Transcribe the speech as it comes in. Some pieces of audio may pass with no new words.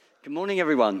Good morning,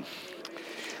 everyone.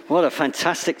 What a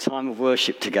fantastic time of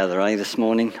worship together, this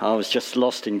morning. I was just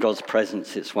lost in God's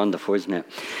presence. It's wonderful, isn't it?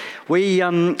 We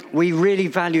really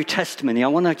value testimony. I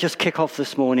want to just kick off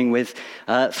this morning with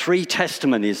three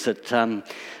testimonies that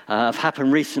have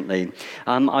happened recently.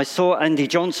 I saw Andy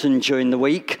Johnson during the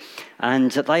week,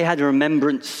 and they had a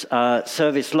remembrance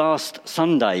service last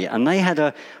Sunday, and they had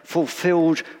a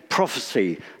fulfilled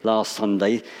prophecy last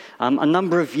Sunday. A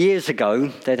number of years ago,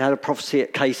 they'd had a prophecy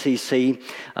at KCC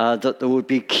that there would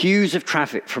be queues of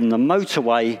traffic from the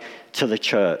motorway to the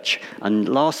church. And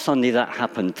last Sunday that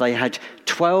happened. They had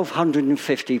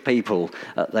 1,250 people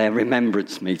at their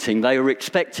remembrance meeting. They were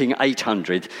expecting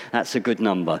 800. That's a good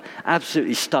number.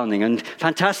 Absolutely stunning and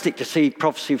fantastic to see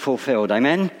prophecy fulfilled.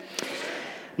 Amen?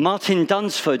 Martin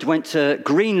Dunsford went to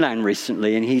Greenland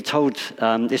recently, and he told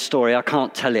this story. I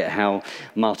can't tell it how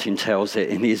Martin tells it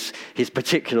in his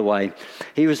particular way.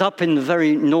 He was up in the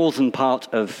very northern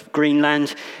part of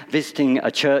Greenland, visiting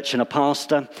a church and a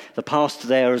pastor. The pastor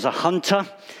there is a hunter.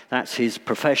 That's his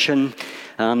profession.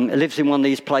 He lives in one of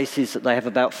these places that they have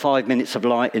about 5 minutes of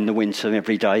light in the winter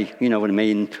every day. You know what I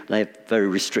mean? They have very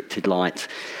restricted light.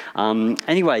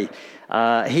 Anyway,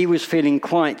 he was feeling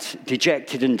quite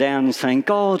dejected and down and saying,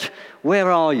 God, where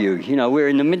are you? You know, we're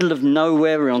in the middle of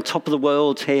nowhere. We're on top of the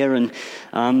world here, and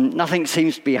nothing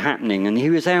seems to be happening. And he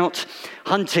was out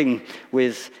hunting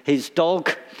with his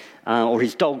dog, or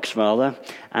his dogs rather,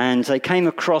 and they came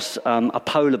across a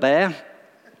polar bear.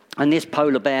 And this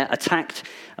polar bear attacked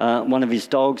one of his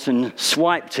dogs and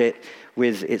swiped it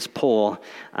with its paw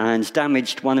and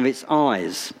damaged one of its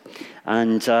eyes.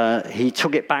 And he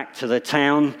took it back to the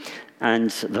town.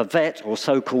 And the vet, or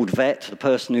so-called vet, the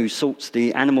person who sorts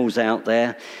the animals out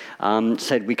there,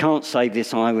 said, we can't save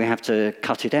this eye, we have to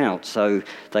cut it out. So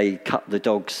they cut the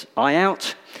dog's eye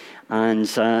out. And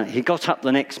he got up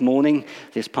the next morning,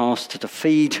 this pastor, to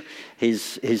feed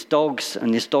his dogs.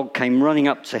 And this dog came running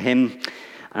up to him.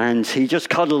 And he just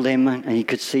cuddled him, and he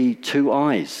could see two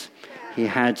eyes. He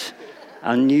had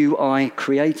a new eye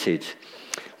created.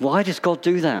 Why does God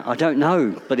do that? I don't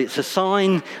know, but it's a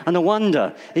sign and a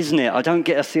wonder, isn't it? I don't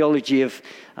get a theology of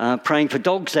praying for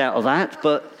dogs out of that,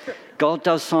 but God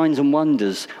does signs and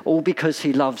wonders, all because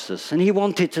he loves us. And he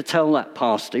wanted to tell that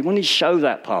pastor, he wanted to show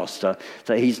that pastor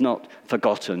that he's not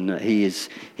forgotten, that he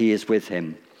is with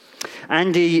him.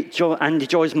 Andy Joyce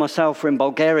and myself were in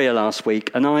Bulgaria last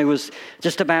week, and I was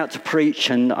just about to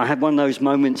preach, and I had one of those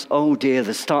moments, oh dear,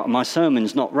 the start of my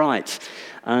sermon's not right.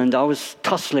 And I was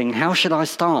tussling, how should I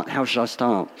start? How should I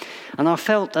start? And I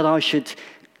felt that I should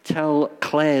tell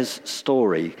Claire's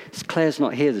story. Claire's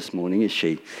not here this morning, is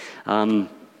she?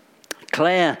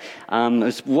 Claire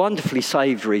was wonderfully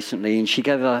saved recently, and she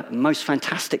gave a most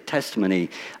fantastic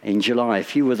testimony in July.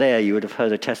 If you were there, you would have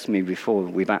heard her testimony before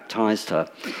we baptized her.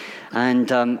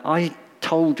 And I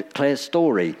told Claire's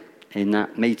story in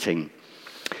that meeting.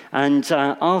 And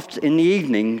in the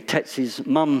evening, Tetsy's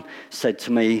mum said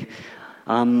to me,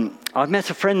 I've met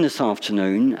a friend this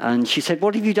afternoon, and she said,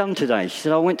 what have you done today? She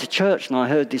said, I went to church and I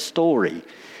heard this story.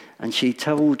 And she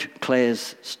told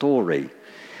Claire's story.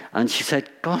 And she said,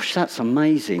 gosh, that's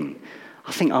amazing.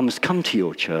 I think I must come to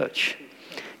your church.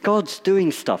 God's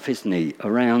doing stuff, isn't he,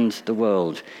 around the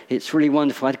world. It's really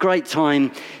wonderful. I had a great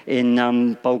time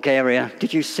in Bulgaria.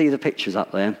 Did you see the pictures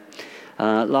up there?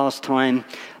 Last time.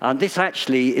 This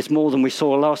actually is more than we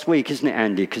saw last week, isn't it,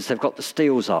 Andy? Because they've got the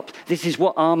steels up. This is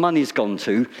what our money's gone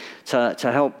to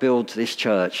help build this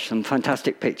church. Some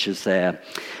fantastic pictures there.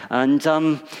 And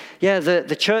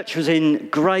the church was in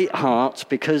great heart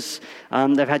because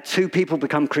they've had 2 people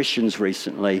become Christians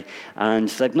recently, and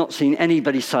they've not seen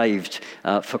anybody saved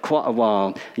for quite a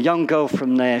while. A young girl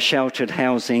from their sheltered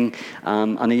housing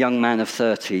and a young man of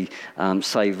 30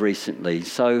 saved recently.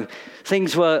 So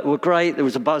things were great. There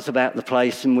was a buzz about the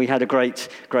place, and we had a great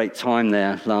time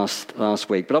there last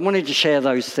week. But I wanted to share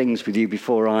those things with you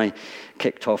before I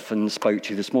kicked off and spoke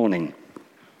to you this morning.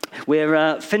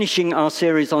 We're finishing our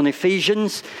series on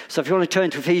Ephesians. So if you want to turn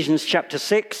to Ephesians chapter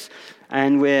 6,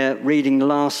 and we're reading the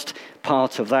last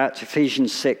part of that,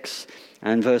 Ephesians 6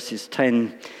 and verses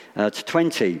 10 to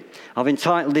 20. I've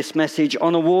entitled this message,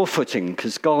 On a War Footing,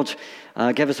 because God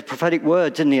gave us a prophetic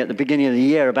word, didn't he, at the beginning of the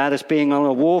year about us being on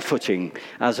a war footing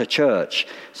as a church.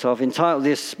 So I've entitled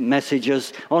this message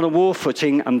as On a War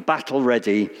Footing and Battle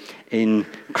Ready in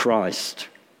Christ.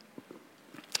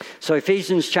 So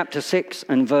Ephesians chapter 6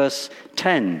 and verse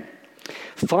 10.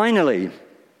 Finally,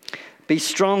 be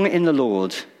strong in the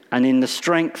Lord and in the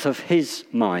strength of his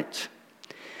might.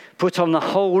 Put on the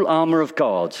whole armour of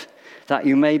God, that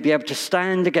you may be able to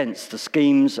stand against the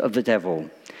schemes of the devil.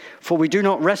 For we do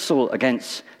not wrestle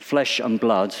against flesh and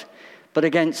blood, but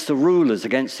against the rulers,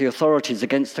 against the authorities,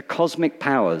 against the cosmic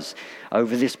powers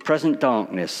over this present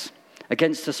darkness,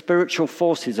 against the spiritual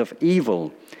forces of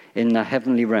evil in the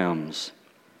heavenly realms.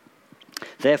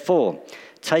 Therefore,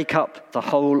 take up the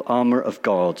whole armor of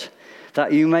God,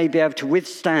 that you may be able to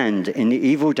withstand in the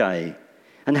evil day,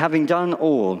 and having done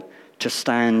all, to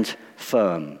stand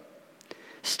firm.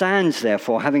 Stand,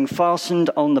 therefore, having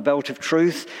fastened on the belt of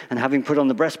truth, and having put on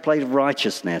the breastplate of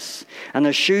righteousness, and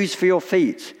the shoes for your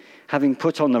feet, having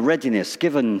put on the readiness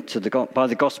given by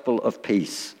the gospel of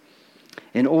peace.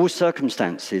 In all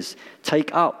circumstances,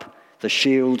 take up the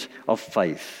shield of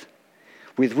faith,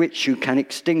 with which you can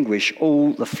extinguish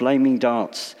all the flaming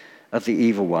darts of the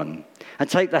evil one. And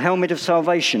take the helmet of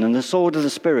salvation and the sword of the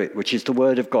Spirit, which is the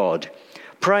word of God,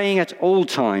 praying at all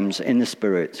times in the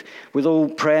Spirit, with all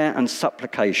prayer and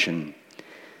supplication.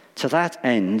 To that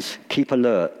end, keep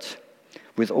alert,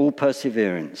 with all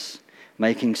perseverance,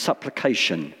 making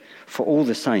supplication for all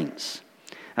the saints,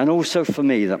 and also for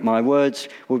me, that my words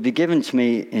will be given to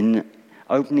me in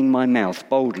opening my mouth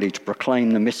boldly to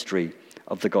proclaim the mystery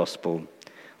of the gospel,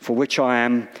 for which I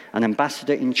am an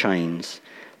ambassador in chains,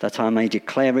 that I may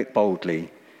declare it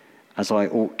boldly as I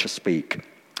ought to speak.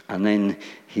 And then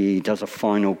he does a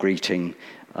final greeting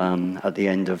at the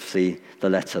end of the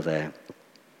letter there.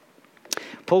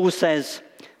 Paul says,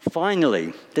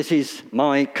 finally, this is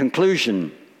my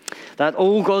conclusion, that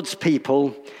all God's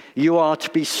people, you are to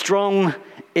be strong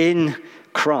in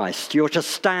Christ. You're to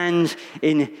stand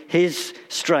in his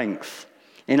strength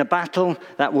in a battle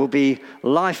that will be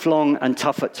lifelong and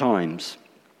tough at times.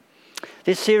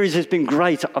 This series has been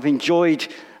great. I've enjoyed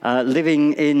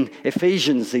living in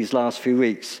Ephesians these last few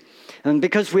weeks. And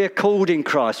because we are called in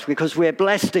Christ, because we are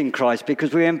blessed in Christ,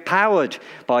 because we are empowered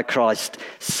by Christ,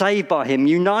 saved by him,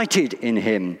 united in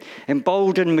him,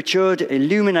 emboldened, matured,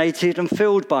 illuminated and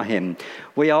filled by him,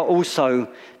 we are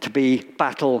also to be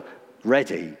battle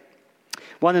ready.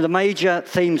 One of the major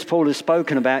themes Paul has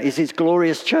spoken about is his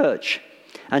glorious church.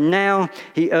 And now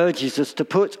he urges us to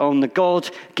put on the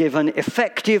God-given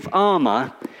effective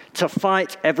armor to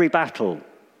fight every battle.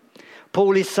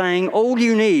 Paul is saying all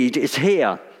you need is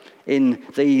here in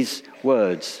these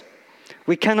words.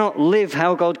 We cannot live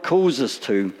how God calls us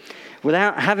to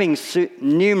without having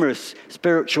numerous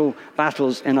spiritual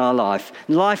battles in our life.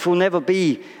 Life will never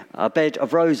be a bed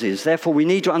of roses. Therefore, we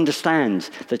need to understand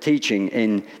the teaching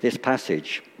in this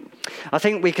passage. I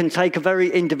think we can take a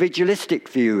very individualistic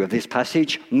view of this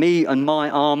passage, me and my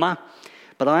armour,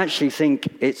 but I actually think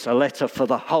it's a letter for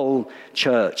the whole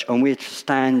church, and we're to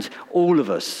stand, all of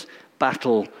us,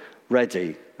 battle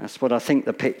ready. That's what I think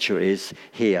the picture is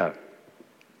here.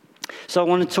 So I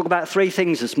want to talk about three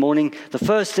things this morning. The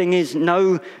first thing is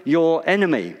know your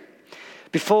enemy.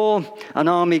 Before an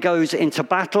army goes into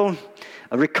battle,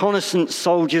 reconnaissance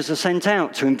soldiers are sent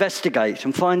out to investigate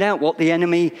and find out what the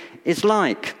enemy is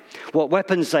like, what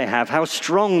weapons they have, how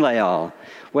strong they are,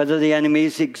 whether the enemy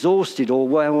is exhausted or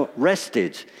well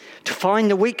rested, to find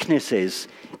the weaknesses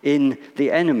in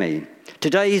the enemy.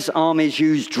 Today's armies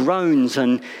use drones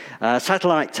and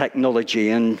satellite technology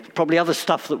and probably other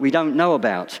stuff that we don't know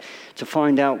about to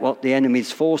find out what the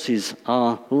enemy's forces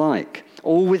are like,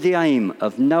 all with the aim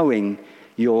of knowing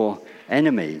your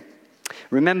enemy.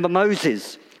 Remember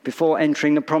Moses, before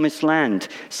entering the promised land,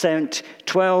 sent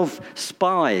 12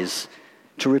 spies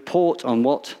to report on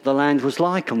what the land was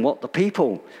like and what the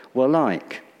people were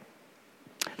like.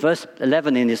 Verse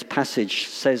 11 in this passage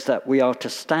says that we are to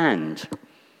stand.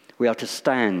 We are to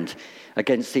stand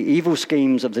against the evil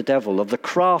schemes of the devil, of the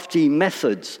crafty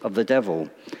methods of the devil.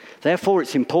 Therefore,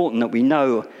 it's important that we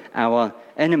know our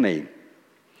enemy.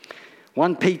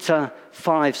 1 Peter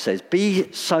 5 says,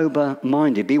 be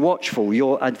sober-minded, be watchful.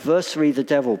 Your adversary, the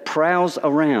devil, prowls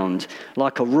around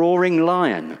like a roaring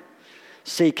lion,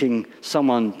 seeking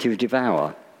someone to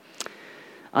devour.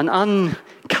 An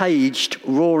uncaged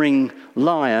roaring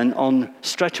lion on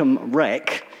Streatham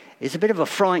Wreck is a bit of a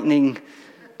frightening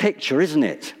picture, isn't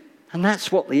it? And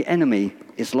that's what the enemy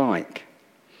is like.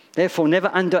 Therefore, never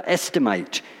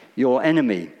underestimate your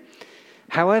enemy.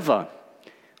 However,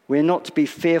 we're not to be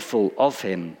fearful of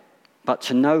him, but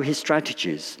to know his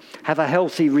strategies. Have a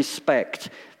healthy respect,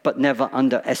 but never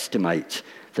underestimate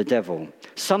the devil.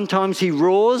 Sometimes he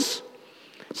roars,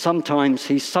 sometimes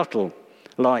he's subtle,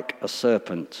 like a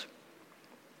serpent.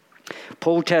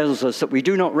 Paul tells us that we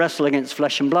do not wrestle against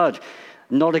flesh and blood,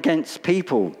 not against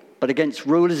people, but against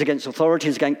rulers, against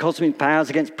authorities, against cosmic powers,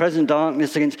 against present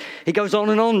darkness, He goes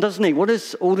on, doesn't he? What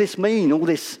does all this mean, all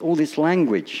this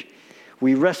language?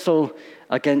 We wrestle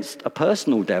against a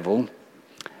personal devil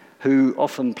who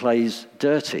often plays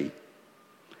dirty.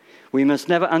 We must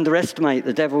never underestimate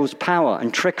the devil's power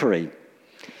and trickery.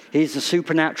 He's a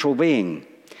supernatural being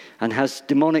and has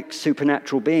demonic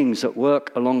supernatural beings that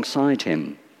work alongside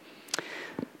him.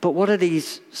 But what do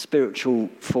these spiritual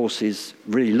forces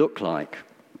really look like?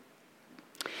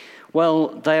 Well,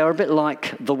 they are a bit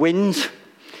like the wind.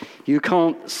 You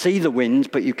can't see the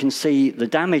wind, but you can see the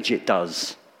damage it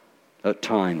does at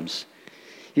times.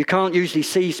 You can't usually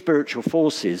see spiritual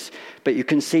forces, but you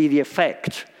can see the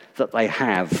effect that they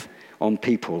have on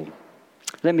people.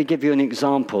 Let me give you an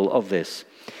example of this.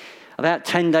 About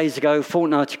 10 days ago,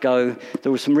 fortnight ago,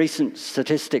 there were some recent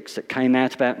statistics that came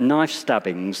out about knife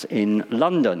stabbings in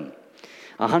London.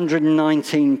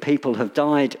 119 people have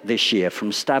died this year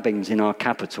from stabbings in our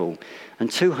capital,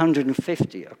 and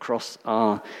 250 across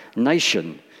our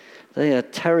nation. They are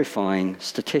terrifying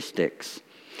statistics.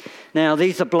 Now,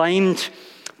 these are blamed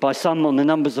by some on the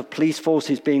numbers of police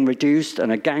forces being reduced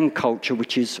and a gang culture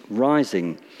which is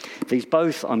rising. These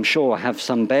both, I'm sure, have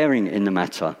some bearing in the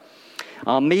matter.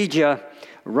 Our media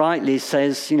rightly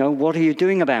says, what are you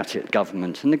doing about it,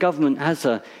 government? And the government has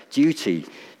a duty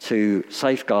to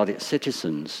safeguard its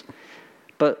citizens.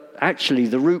 But actually,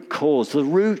 the root cause, the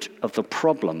root of the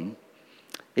problem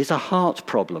is a heart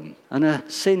problem and a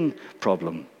sin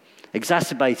problem,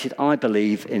 exacerbated, I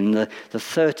believe, in the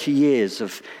 30 years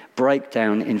of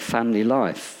breakdown in family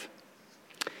life.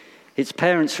 It's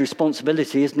parents'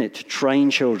 responsibility, isn't it, to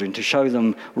train children, to show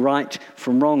them right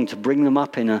from wrong, to bring them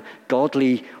up in a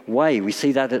godly way. We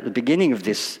see that at the beginning of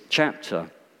this chapter.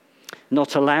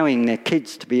 Not allowing their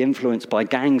kids to be influenced by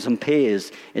gangs and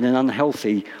peers in an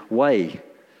unhealthy way.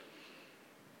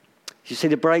 You see,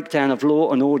 the breakdown of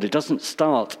law and order doesn't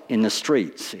start in the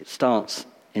streets. It starts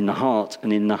in the heart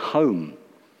and in the home.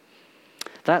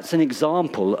 That's an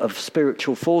example of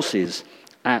spiritual forces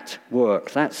at work.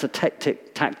 That's the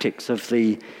tactics of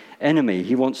the enemy.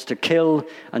 He wants to kill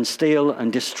and steal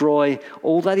and destroy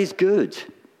all that is good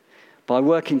by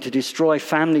working to destroy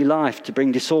family life, to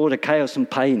bring disorder, chaos and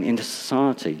pain into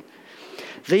society.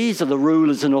 These are the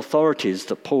rulers and authorities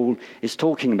that Paul is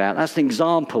talking about. That's an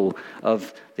example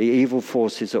of the evil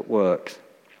forces at work.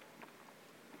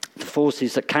 The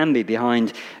forces that can be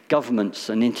behind governments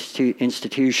and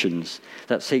institutions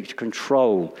that seek to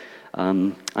control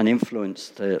and influence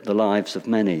the lives of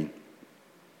many.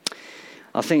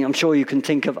 I'm sure you can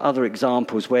think of other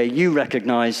examples where you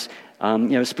recognize,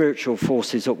 spiritual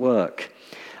forces at work.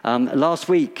 Last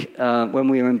week, when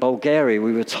we were in Bulgaria,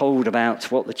 we were told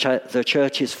about what the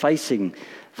church is facing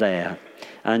there.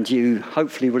 And you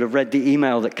hopefully would have read the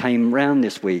email that came round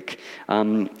this week.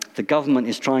 The government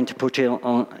is trying to put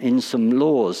in some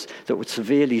laws that would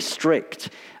severely restrict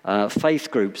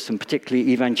faith groups, and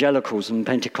particularly evangelicals and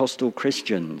Pentecostal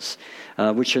Christians,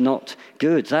 which are not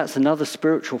good. That's another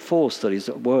spiritual force that is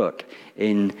at work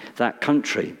in that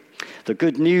country. The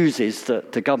good news is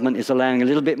that the government is allowing a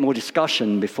little bit more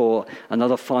discussion before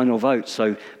another final vote.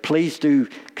 So please do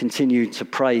continue to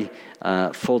pray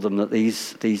for them that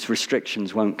these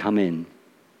restrictions won't come in.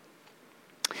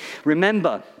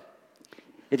 Remember,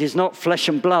 it is not flesh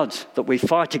and blood that we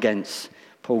fight against,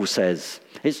 Paul says.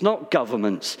 It's not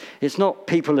governments. It's not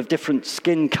people of different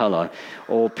skin color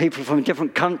or people from a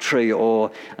different country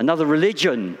or another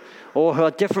religion or who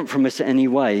are different from us in any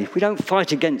way. We don't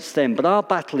fight against them, but our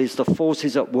battle is the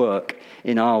forces at work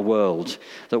in our world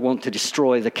that want to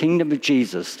destroy the kingdom of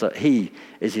Jesus that he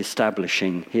is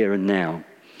establishing here and now.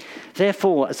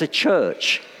 Therefore, as a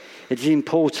church, it is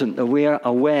important that we are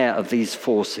aware of these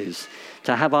forces,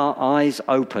 to have our eyes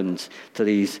opened to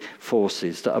these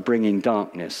forces that are bringing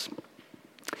darkness.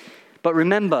 But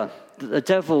remember that the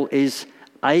devil is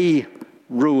a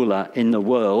ruler in the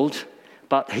world,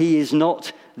 but he is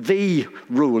not the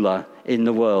ruler in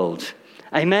the world.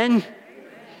 Amen?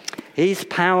 His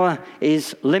power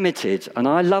is limited, and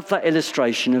I love that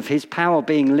illustration of his power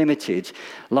being limited,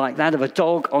 like that of a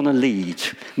dog on a lead.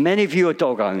 Many of you are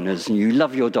dog owners, and you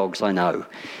love your dogs, I know.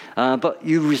 But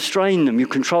you restrain them, you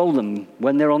control them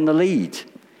when they're on the lead.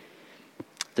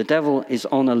 The devil is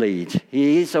on a lead.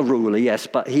 He is a ruler, yes,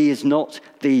 but he is not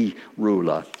the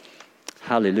ruler.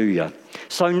 Hallelujah.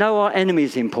 So know our enemy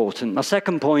is important. My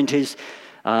second point is,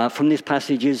 from this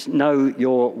passage, is know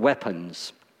your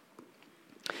weapons.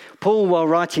 Paul, while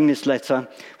writing this letter,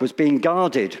 was being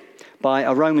guarded by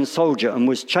a Roman soldier and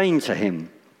was chained to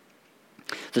him.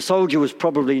 The soldier was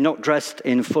probably not dressed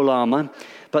in full armor,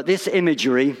 but this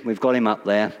imagery, we've got him up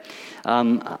there,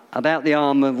 about the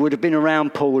armor would have been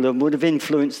around Paul and would have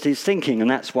influenced his thinking, and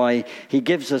that's why he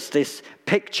gives us this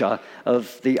picture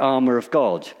of the armor of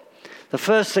God. The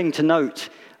first thing to note,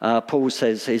 Paul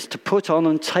says, is to put on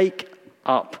and take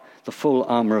up the full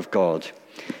armor of God.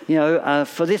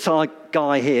 For this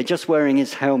guy here, just wearing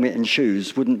his helmet and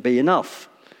shoes wouldn't be enough.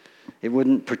 It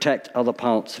wouldn't protect other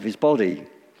parts of his body.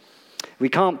 We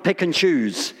can't pick and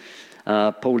choose,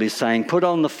 Paul is saying. Put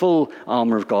on the full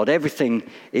armour of God. Everything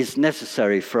is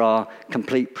necessary for our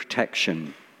complete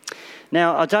protection.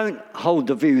 Now, I don't hold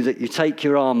the view that you take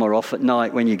your armour off at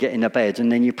night when you get into bed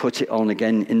and then you put it on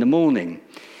again in the morning.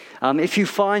 If you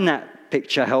find that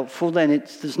picture helpful, then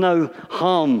there's no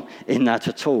harm in that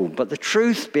at all. But the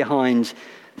truth behind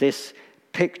this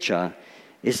picture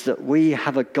is that we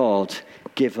have a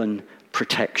God-given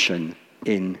protection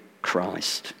in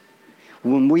Christ.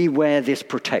 When we wear this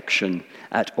protection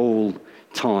at all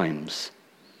times.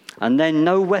 And then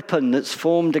no weapon that's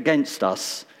formed against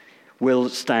us will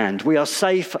stand. We are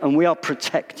safe and we are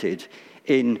protected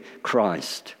in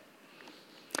Christ.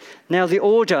 Now, the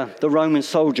order the Roman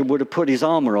soldier would have put his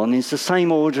armour on is the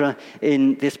same order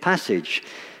in this passage.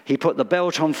 He put the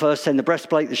belt on first, then the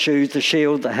breastplate, the shoes, the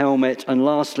shield, the helmet, and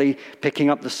lastly, picking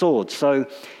up the sword. So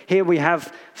here we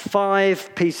have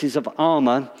 5 pieces of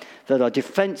armour that are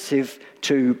defensive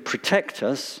to protect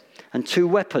us, and 2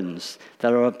 weapons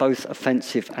that are both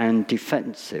offensive and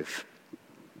defensive.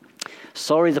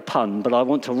 Sorry the pun, but I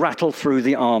want to rattle through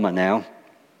the armour now.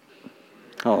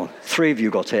 Oh, 3 of you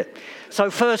got it. So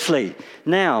firstly,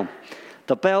 now,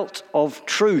 the belt of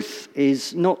truth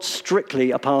is not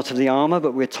strictly a part of the armour,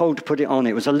 but we're told to put it on.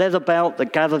 It was a leather belt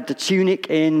that gathered the tunic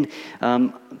in,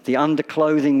 the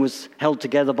underclothing was held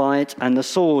together by it, and the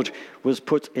sword was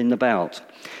put in the belt.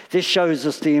 This shows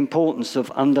us the importance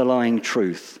of underlying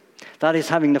truth. That is,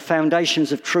 having the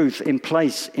foundations of truth in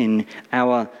place in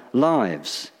our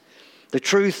lives. The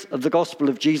truth of the gospel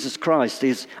of Jesus Christ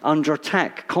is under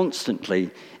attack constantly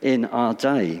in our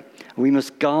day. We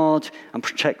must guard and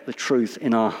protect the truth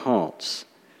in our hearts.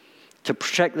 To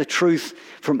protect the truth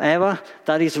from error,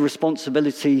 that is a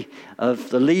responsibility of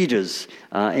the leaders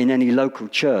in any local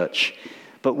church.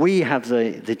 But we have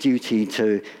the duty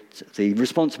the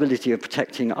responsibility of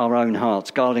protecting our own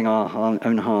hearts, guarding our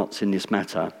own hearts in this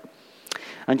matter.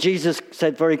 And Jesus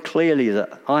said very clearly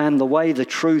that I am the way, the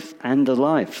truth, and the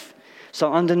life.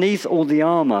 So underneath all the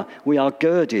armour, we are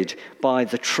girded by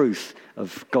the truth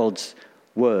of God's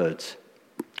word.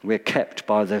 We're kept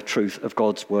by the truth of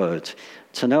God's word.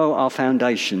 To know our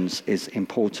foundations is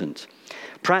important.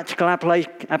 Practical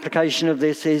application of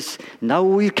this is know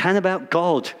all you can about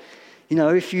God. You know,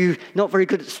 if you're not very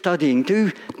good at studying,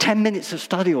 do 10 minutes of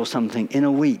study or something in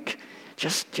a week.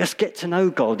 Just get to know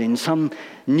God in some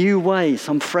new way,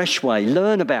 some fresh way.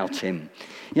 Learn about him.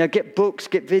 You know, get books,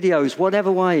 get videos,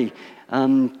 whatever way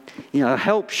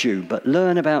helps you. But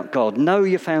learn about God. Know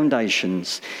your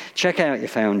foundations. Check out your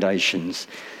foundations.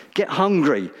 Get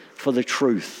hungry for the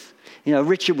truth. You know,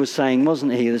 Richard was saying,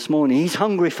 wasn't he, this morning, he's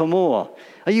hungry for more.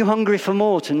 Are you hungry for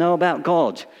more to know about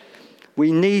God?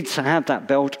 We need to have that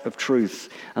belt of truth.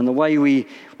 And the way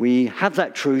we have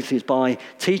that truth is by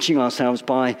teaching ourselves,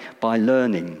 by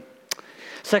learning.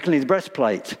 Secondly, the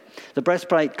breastplate. The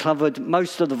breastplate covered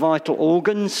most of the vital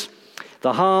organs,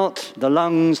 the heart, the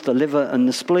lungs, the liver, and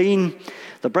the spleen.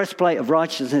 The breastplate of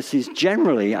righteousness is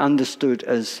generally understood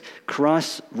as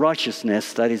Christ's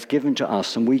righteousness that is given to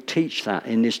us, and we teach that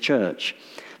in this church,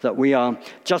 that we are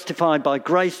justified by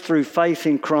grace through faith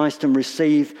in Christ and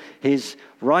receive his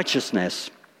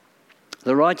righteousness.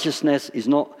 The righteousness is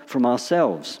not from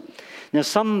ourselves. Now,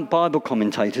 some Bible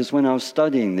commentators, when I was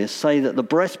studying this, say that the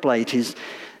breastplate is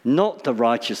not the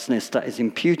righteousness that is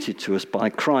imputed to us by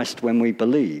Christ when we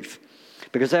believe.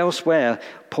 Because elsewhere,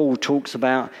 Paul talks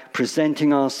about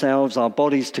presenting ourselves, our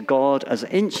bodies to God as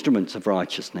instruments of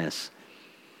righteousness.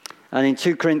 And in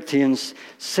 2 Corinthians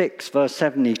 6, verse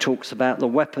 7, he talks about the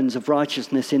weapons of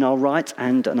righteousness in our right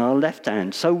hand and our left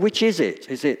hand. So which is it?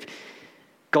 Is it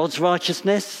God's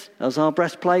righteousness as our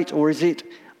breastplate, or is it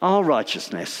our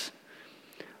righteousness?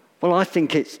 Well, I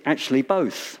think it's actually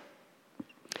both.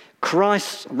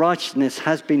 Christ's righteousness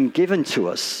has been given to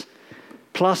us,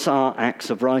 plus our acts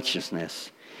of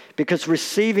righteousness, because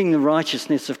receiving the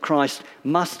righteousness of Christ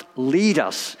must lead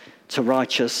us to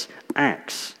righteous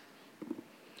acts.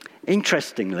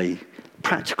 Interestingly,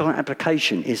 practical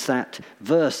application is that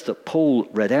verse that Paul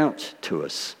read out to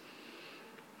us.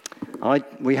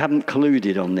 We haven't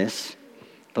colluded on this,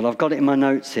 but I've got it in my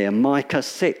notes here. Micah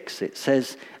 6, it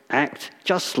says, act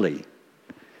justly,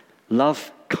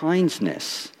 love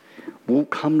kindness,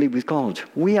 walk humbly with God.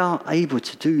 We are able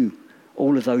to do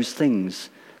all of those things.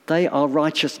 They are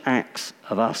righteous acts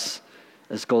of us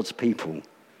as God's people.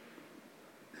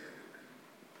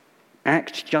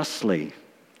 Act justly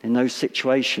in those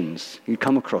situations you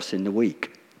come across in the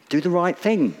week. Do the right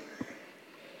thing.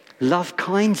 Love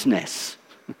kindness.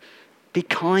 Be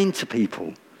kind to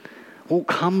people.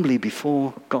 Walk humbly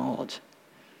before God.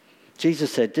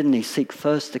 Jesus said, didn't he, seek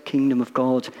first the kingdom of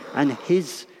God and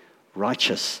his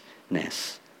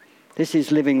righteousness. This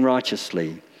is living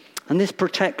righteously. And this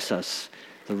protects us,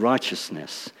 the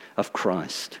righteousness of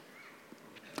Christ.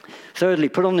 Thirdly,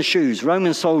 put on the shoes.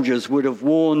 Roman soldiers would have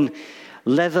worn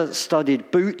leather-studded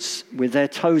boots with their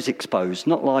toes exposed,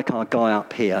 not like our guy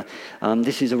up here.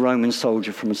 This is a Roman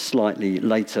soldier from a slightly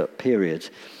later period.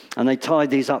 And they tied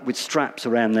these up with straps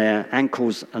around their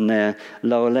ankles and their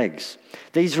lower legs.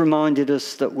 These reminded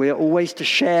us that we're always to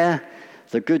share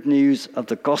the good news of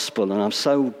the gospel. And I'm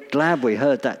so glad we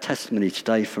heard that testimony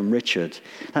today from Richard.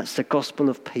 That's the gospel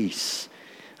of peace.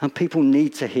 And people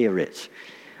need to hear it.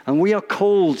 And we are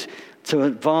called to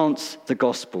advance the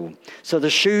gospel. So the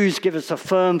shoes give us a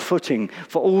firm footing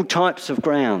for all types of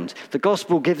ground. The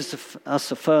gospel gives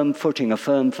us a firm footing, a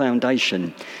firm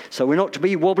foundation. So we're not to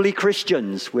be wobbly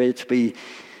Christians. We're to be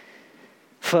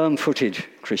firm-footed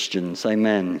Christians.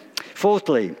 Amen.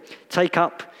 Fourthly, take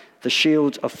up the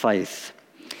shield of faith.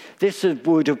 This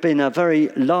would have been a very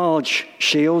large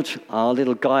shield. Our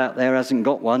little guy up there hasn't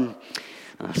got one.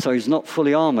 So he's not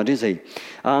fully armoured, is he? It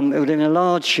would have been a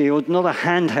large shield, not a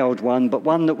handheld one, but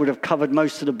one that would have covered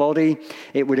most of the body.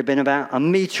 It would have been about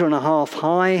 1.5 meters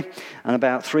high and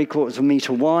about 3/4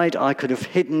 meter wide. I could have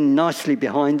hidden nicely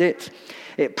behind it.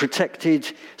 It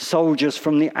protected soldiers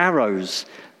from the arrows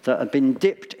that had been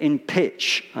dipped in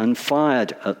pitch and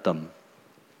fired at them.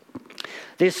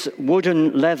 This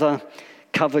wooden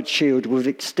leather-covered shield would have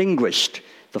extinguished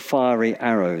the fiery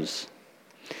arrows.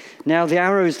 Now, the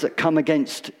arrows that come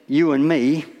against you and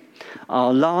me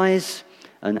are lies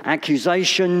and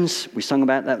accusations. We sung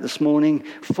about that this morning.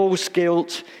 False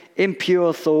guilt,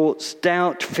 impure thoughts,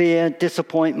 doubt, fear,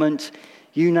 disappointment,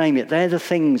 you name it. They're the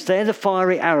things, they're the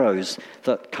fiery arrows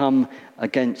that come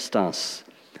against us.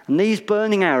 And these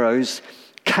burning arrows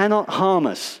cannot harm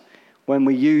us when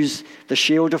we use the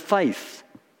shield of faith.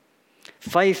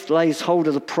 Faith lays hold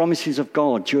of the promises of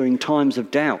God during times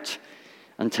of doubt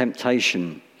and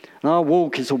temptation. And our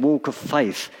walk is a walk of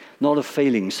faith, not of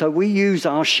feeling. So we use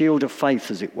our shield of faith,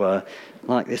 as it were,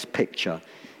 like this picture,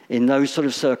 in those sort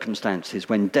of circumstances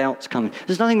when doubts come.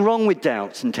 There's nothing wrong with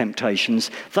doubts and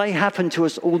temptations. They happen to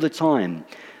us all the time.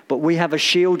 But we have a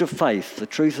shield of faith, the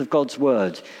truth of God's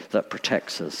word, that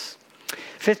protects us.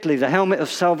 Fifthly, the helmet of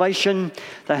salvation.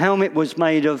 The helmet was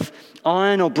made of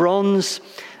iron or bronze.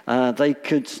 They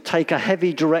could take a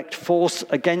heavy direct force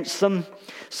against them.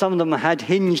 Some of them had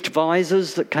hinged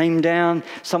visors that came down.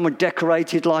 Some were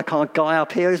decorated like our guy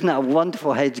up here. Isn't that a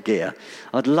wonderful headgear?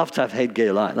 I'd love to have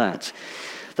headgear like that.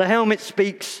 The helmet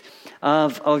speaks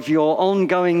of your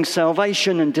ongoing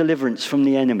salvation and deliverance from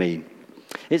the enemy.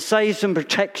 It saves and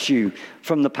protects you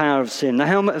from the power of sin. The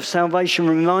helmet of salvation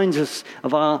reminds us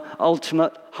of our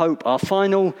ultimate hope, our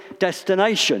final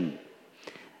destination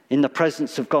in the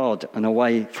presence of God and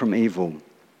away from evil.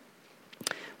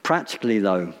 Practically,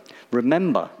 though,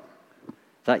 remember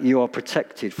that you are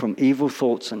protected from evil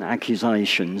thoughts and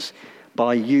accusations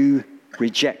by you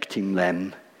rejecting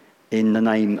them in the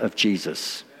name of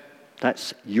Jesus.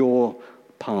 That's your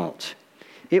part.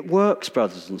 It works,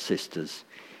 brothers and sisters.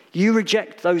 You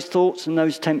reject those thoughts and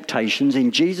those temptations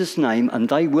in Jesus' name, and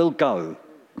they will go.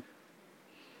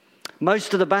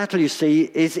 Most of the battle, you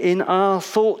see, is in our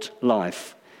thought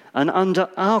life and under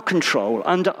our control,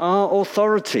 under our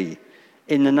authority,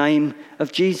 in the name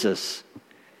of Jesus.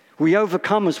 We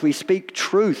overcome as we speak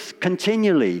truth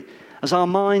continually, as our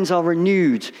minds are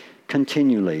renewed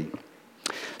continually.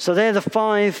 So they're the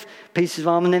 5 pieces of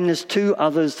armor, and then there's 2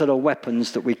 others that are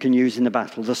weapons that we can use in the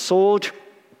battle. The sword.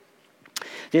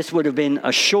 This would have been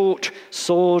a short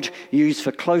sword used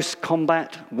for close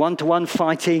combat, one-to-one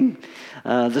fighting.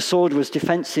 The sword was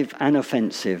defensive and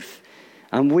offensive.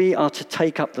 And we are to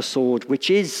take up the sword, which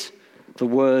is the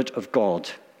word of God.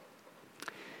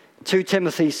 2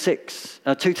 Timothy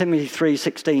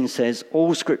 3:16 says,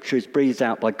 all scripture is breathed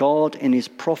out by God and is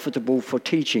profitable for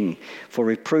teaching, for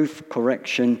reproof,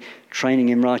 correction, training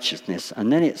in righteousness.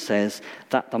 And then it says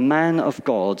that the man of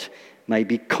God may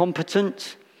be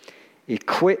competent,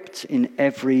 equipped in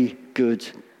every good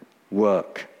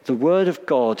work. The word of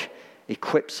God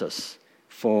equips us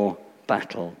for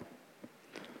battle.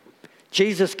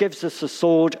 Jesus gives us the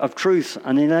sword of truth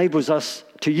and enables us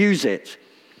to use it.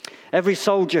 Every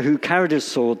soldier who carried a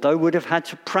sword, though, would have had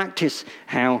to practice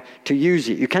how to use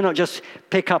it. You cannot just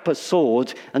pick up a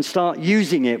sword and start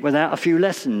using it without a few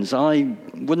lessons. I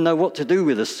wouldn't know what to do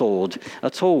with a sword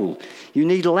at all. You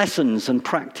need lessons and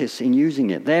practice in using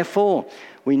it. Therefore,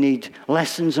 we need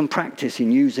lessons and practice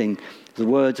in using the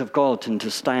words of God and to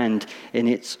stand in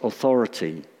its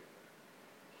authority.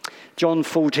 John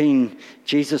 14,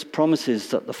 Jesus promises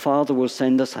that the Father will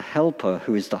send us a helper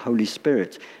who is the Holy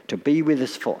Spirit to be with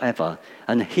us forever,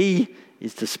 and he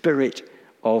is the Spirit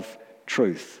of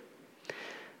truth.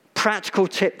 Practical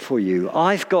tip for you.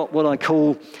 I've got what I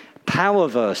call power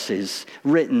verses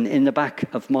written in the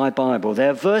back of my Bible.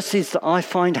 They're verses that I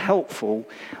find helpful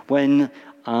when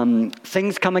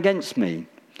things come against me.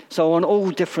 So on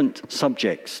all different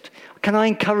subjects. Can I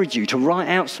encourage you to write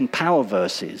out some power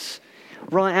verses?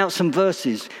 Write out some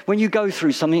verses. When you go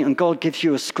through something and God gives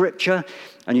you a scripture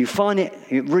and you find it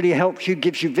really helps you,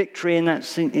 gives you victory in that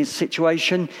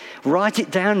situation, write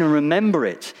it down and remember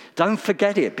it. Don't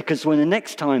forget it, because when the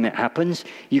next time it happens,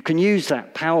 you can use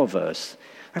that power verse.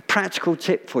 A practical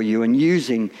tip for you in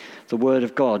using the Word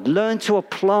of God. Learn to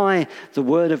apply the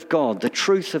Word of God, the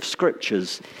truth of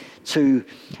Scriptures, to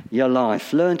your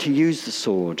life. Learn to use the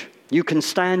sword. You can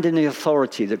stand in the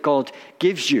authority that God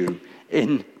gives you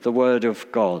in the Word of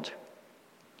God.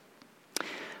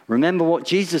 Remember what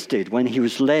Jesus did when he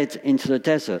was led into the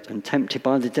desert and tempted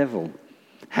by the devil.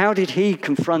 How did he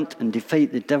confront and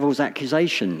defeat the devil's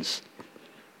accusations?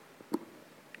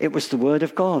 It was the Word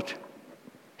of God.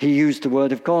 He used the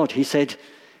Word of God. He said,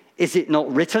 "Is it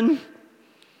not written?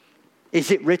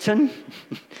 Is it written?"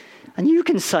 And you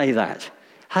can say that.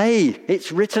 Hey,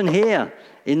 it's written here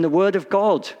in the Word of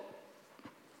God.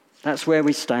 That's where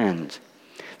we stand.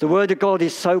 The Word of God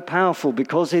is so powerful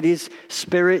because it is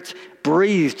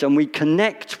Spirit-breathed, and we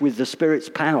connect with the Spirit's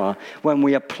power when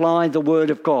we apply the Word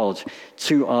of God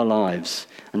to our lives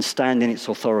and stand in its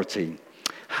authority.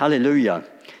 Hallelujah.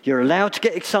 You're allowed to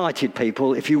get excited,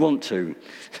 people, if you want to.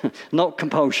 Not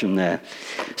compulsion there.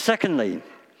 Secondly,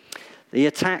 the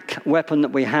attack weapon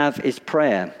that we have is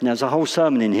prayer. Now, there's a whole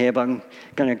sermon in here, but I'm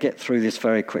going to get through this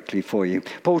very quickly for you.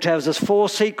 Paul tells us 4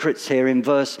 secrets here in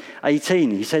verse 18.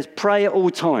 He says, pray at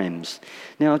all times.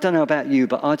 Now, I don't know about you,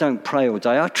 but I don't pray all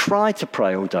day. I try to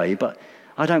pray all day, but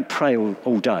I don't pray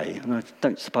all day. And I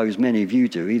don't suppose many of you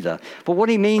do either. But what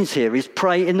he means here is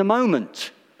pray in the moment.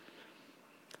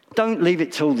 Don't leave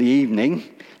it till the evening.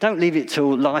 Don't leave it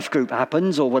till life group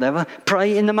happens or whatever.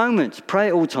 Pray in the moment. Pray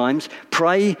at all times.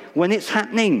 Pray when it's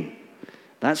happening.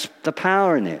 That's the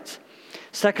power in it.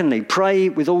 Secondly, pray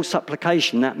with all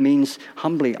supplication. That means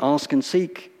humbly ask and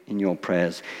seek in your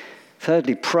prayers.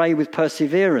 Thirdly, pray with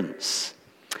perseverance.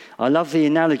 I love the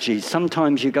analogy.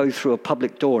 Sometimes you go through a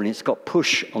public door and it's got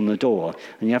push on the door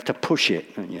and you have to push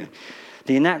it, don't you?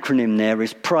 The acronym there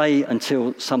is pray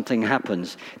until something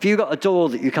happens. If you've got a door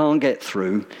that you can't get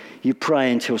through, you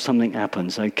pray until something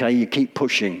happens, okay? You keep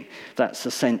pushing. That's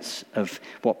the sense of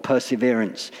what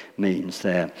perseverance means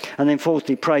there. And then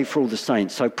fourthly, pray for all the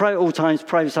saints. So pray at all times,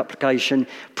 pray with supplication,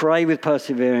 pray with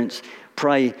perseverance,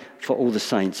 pray for all the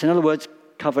saints. In other words,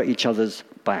 cover each other's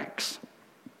backs.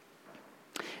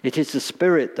 It is the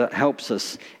Spirit that helps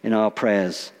us in our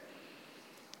prayers.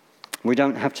 We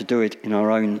don't have to do it in our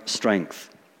own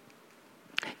strength.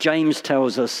 James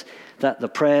tells us that the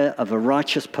prayer of a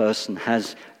righteous person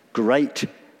has great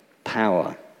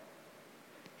power.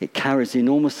 It carries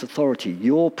enormous authority.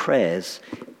 Your prayers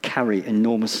carry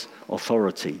enormous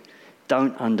authority.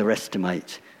 Don't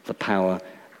underestimate the power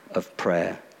of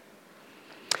prayer.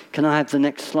 Can I have the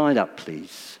next slide up,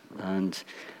 please? And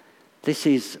this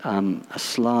is a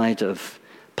slide of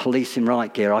police in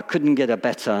riot gear. I couldn't get a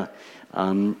better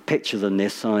picture than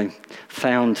this. I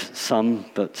found some,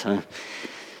 but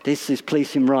this is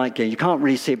police in riot gear. You can't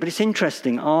really see it, but it's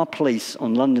interesting. Our police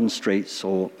on London streets,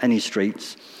 or any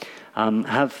streets,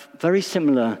 have very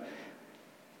similar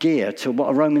gear to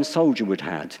what a Roman soldier would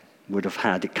have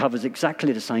had. It covers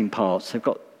exactly the same parts. They've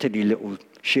got tiddly little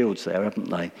shields there, haven't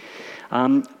they?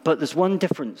 But there's one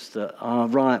difference that our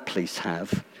riot police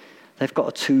have. They've got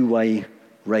a two-way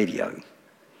radio.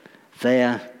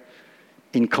 They're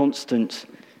in constant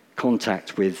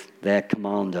contact with their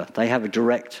commander. They have a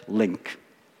direct link.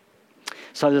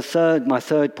 So my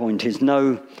third point is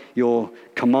know your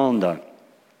commander.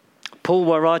 Paul,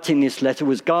 while writing this letter,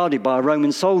 was guarded by a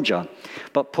Roman soldier,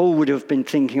 but Paul would have been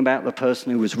thinking about the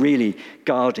person who was really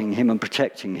guarding him and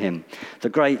protecting him, the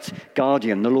great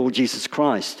guardian, the Lord Jesus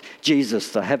Christ, Jesus,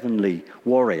 the heavenly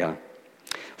warrior.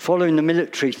 Following the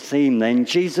military theme then,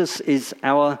 Jesus is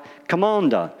our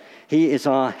commander. He is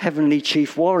our heavenly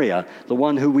chief warrior, the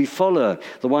one who we follow,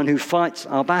 the one who fights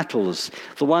our battles,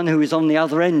 the one who is on the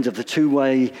other end of the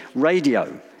two-way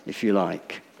radio, if you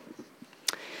like.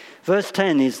 Verse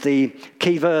 10 is the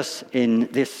key verse in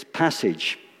this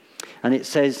passage, and it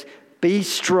says, "Be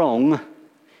strong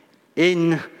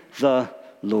in the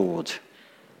Lord."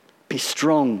 Be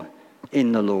strong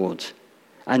in the Lord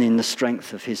and in the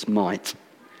strength of his might.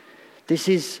 This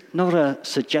is not a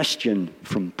suggestion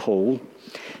from Paul.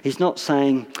 He's not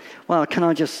saying, well, can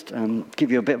I just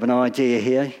give you a bit of an idea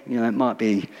here? It might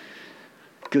be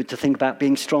good to think about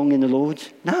being strong in the Lord.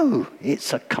 No,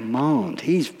 it's a command.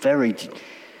 He's very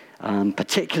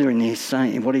particular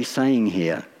in what he's saying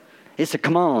here. It's a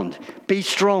command. Be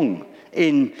strong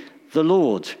in the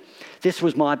Lord. This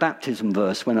was my baptism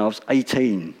verse when I was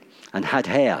 18 and had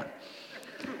hair.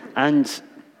 And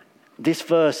this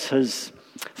verse has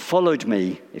followed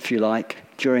me, if you like,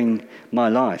 during my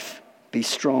life. Be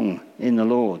strong in the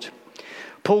Lord.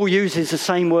 Paul uses the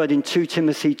same word in 2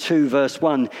 Timothy 2 verse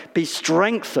 1. Be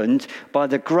strengthened by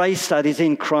the grace that is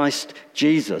in Christ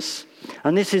Jesus.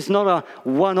 And this is not a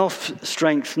one-off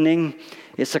strengthening.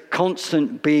 It's a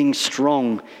constant being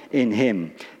strong in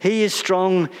him. He is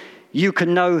strong. You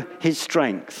can know his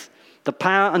strength. The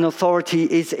power and authority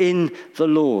is in the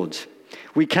Lord.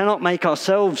 We cannot make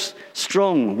ourselves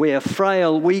strong. We are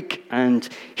frail, weak, and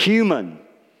human.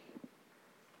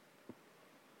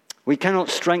 We cannot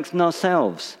strengthen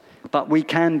ourselves, but we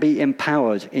can be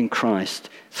empowered in Christ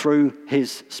through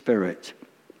his Spirit.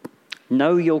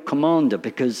 Know your commander,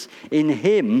 because in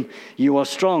him you are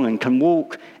strong and can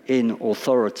walk in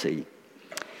authority.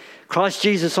 Christ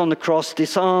Jesus on the cross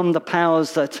disarmed the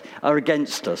powers that are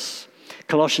against us.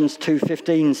 Colossians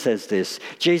 2:15 says this.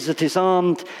 Jesus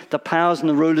disarmed the powers and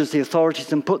the rulers, the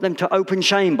authorities, and put them to open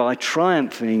shame by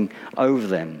triumphing over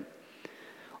them.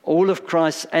 All of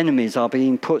Christ's enemies are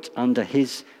being put under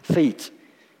his feet.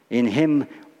 In him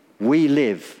we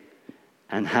live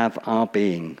and have our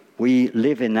being. We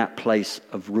live in that place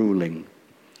of ruling.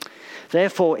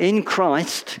 Therefore, in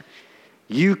Christ,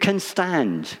 you can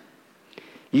stand.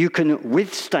 You can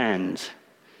withstand.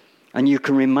 And you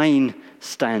can remain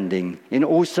standing. In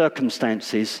all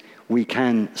circumstances, we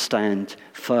can stand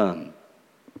firm.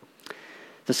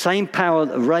 The same power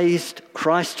that raised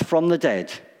Christ from the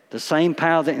dead, the same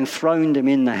power that enthroned him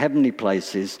in the heavenly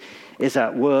places, is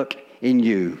at work in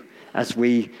you as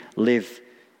we live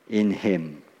in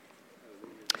him.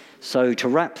 So to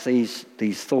wrap these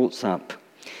thoughts up,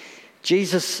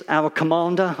 Jesus, our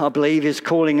commander, I believe, is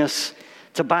calling us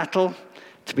to battle,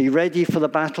 to be ready for the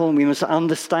battle. We must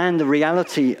understand the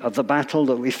reality of the battle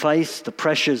that we face, the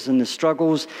pressures and the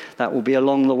struggles that will be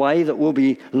along the way, that will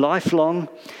be lifelong.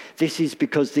 This is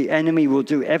because the enemy will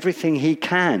do everything he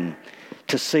can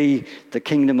to see the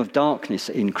kingdom of darkness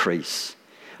increase.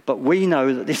 But we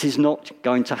know that this is not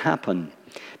going to happen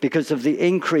because of the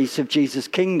increase of Jesus'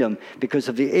 kingdom, because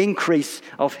of the increase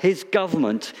of his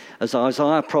government. As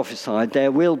Isaiah prophesied,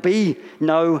 there will be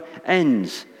no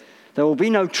end. There will be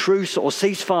no truce or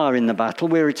ceasefire in the battle.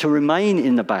 We are to remain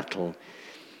in the battle.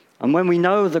 And when we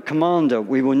know the commander,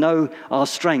 we will know our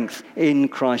strength in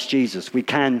Christ Jesus. We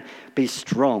can be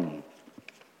strong.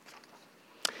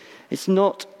 It's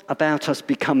not about us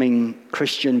becoming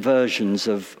Christian versions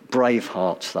of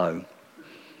Braveheart, though.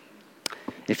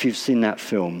 If you've seen that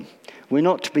film, we're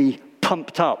not to be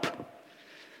pumped up.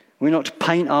 We're not to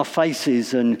paint our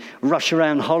faces and rush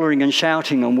around hollering and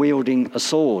shouting and wielding a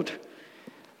sword.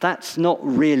 That's not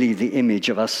really the image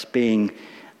of us being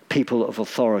people of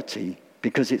authority,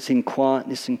 because it's in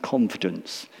quietness and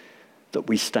confidence that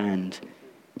we stand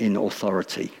in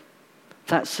authority.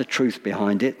 That's the truth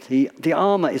behind it. The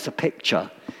armor is a picture,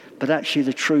 but actually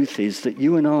the truth is that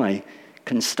you and I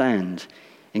can stand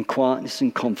in quietness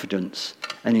and confidence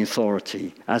and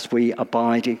authority as we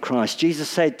abide in Christ. Jesus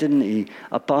said, didn't he,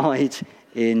 abide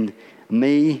in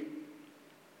me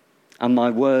and my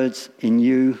words in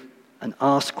you, and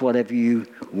ask whatever you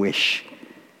wish,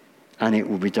 and it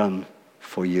will be done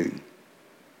for you.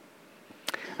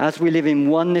 As we live in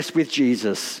oneness with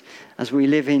Jesus, as we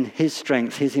live in his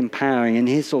strength, his empowering, and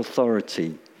his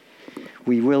authority,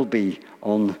 we will be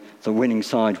on the winning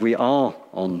side. We are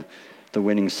on the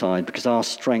winning side because our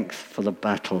strength for the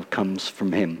battle comes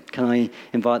from him. Can I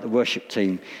invite the worship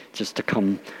team just to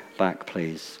come back,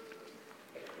 please?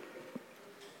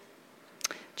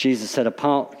 Jesus said,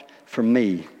 apart from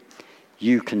me,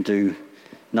 you can do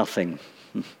nothing.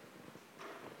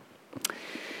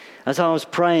 As I was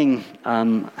praying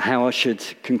how I should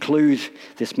conclude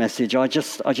this message, I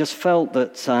just felt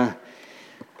that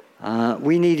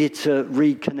we needed to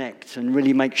reconnect and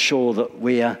really make sure that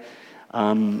we're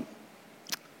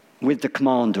with the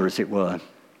commander, as it were,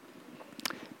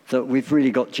 that we've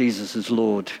really got Jesus as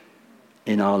Lord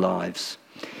in our lives.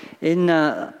 In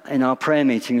our prayer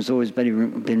meetings, always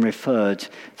been referred,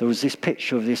 there was this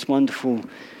picture of this wonderful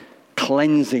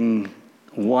cleansing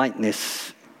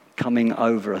whiteness coming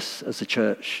over us as a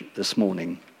church this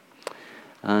morning.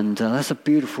 And that's a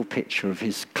beautiful picture of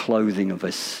his clothing of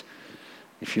us,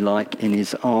 if you like, in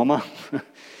his armor,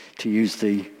 to use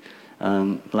the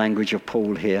language of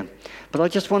Paul here. But I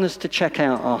just want us to check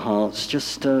out our hearts,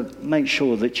 just to make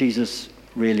sure that Jesus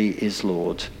really is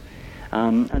Lord.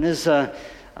 And as a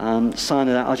sign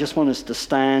of that, I just want us to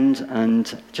stand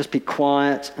and just be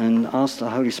quiet and ask the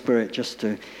Holy Spirit just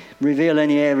to reveal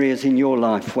any areas in your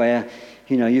life where,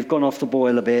 you've gone off the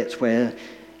boil a bit, where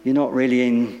you're not really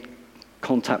in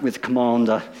contact with the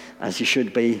commander as you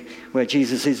should be, where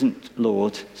Jesus isn't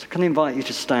Lord. So can I invite you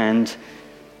to stand?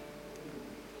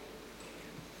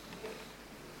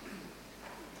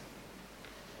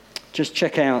 Just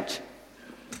check out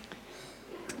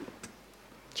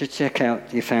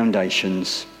your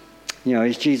foundations.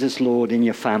 Is Jesus Lord in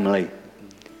your family?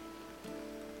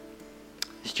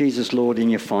 Is Jesus Lord in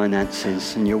your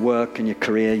finances, in your work, in your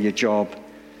career, your job?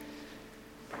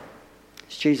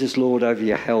 Is Jesus Lord over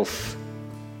your health,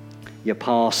 your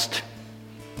past,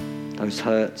 those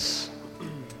hurts?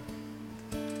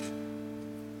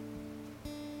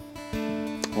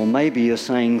 Or maybe you're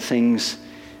saying things,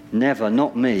 never,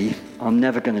 not me, I'm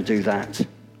never going to do that.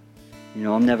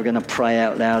 I'm never going to pray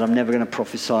out loud, I'm never going to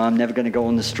prophesy, I'm never going to go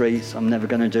on the streets, I'm never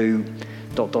going to do ...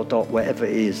 whatever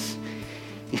it is.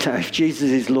 If Jesus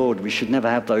is Lord, we should never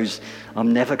have those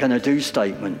I'm never going to do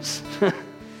statements.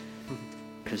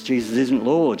 Because Jesus isn't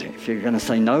Lord if you're going to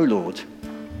say no, Lord.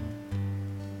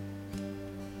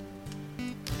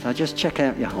 So just check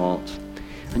out your heart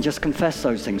and just confess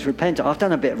those things. Repent. I've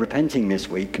done a bit of repenting this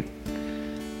week,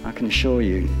 I can assure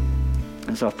you,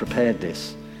 as I've prepared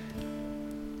this.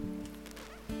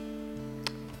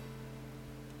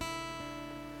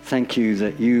 Thank you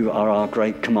that you are our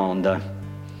great commander.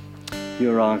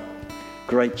 You're our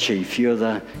great chief. You're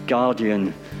the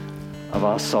guardian of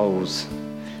our souls.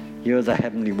 You're the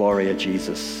heavenly warrior,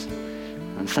 Jesus.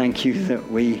 And thank you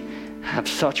that we have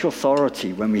such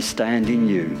authority when we stand in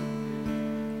you.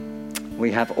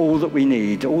 We have all that we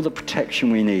need, all the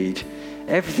protection we need,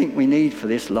 everything we need for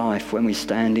this life when we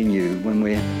stand in you, when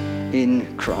we're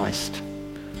in Christ.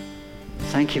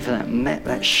 Thank you for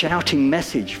that shouting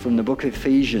message from the book of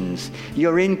Ephesians.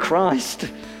 You're in Christ.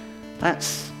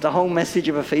 That's the whole message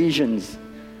of Ephesians,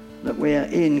 that we're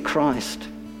in Christ.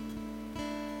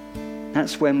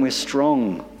 That's when we're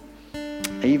strong,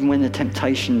 even when the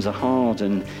temptations are hard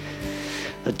and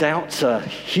the doubts are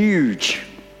huge.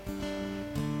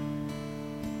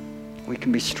 We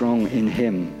can be strong in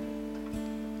him.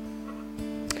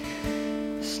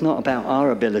 It's not about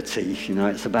our ability,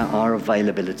 it's about our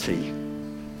availability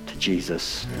to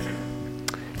Jesus.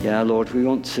 Yeah, Lord, we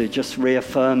want to just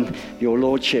reaffirm your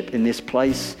lordship in this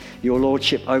place, your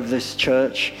lordship over this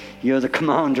church. You're the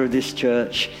commander of this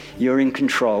church. You're in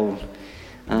control.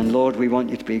 And Lord, we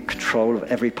want you to be in control of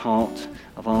every part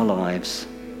of our lives.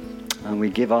 And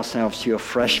we give ourselves to you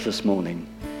afresh this morning.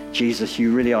 Jesus,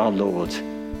 you really are Lord.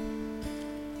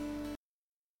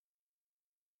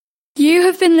 You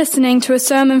have been listening to a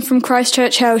sermon from Christ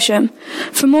Church Hailsham.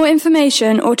 For more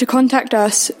information or to contact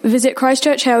us, visit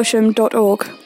christchurchhailsham.org.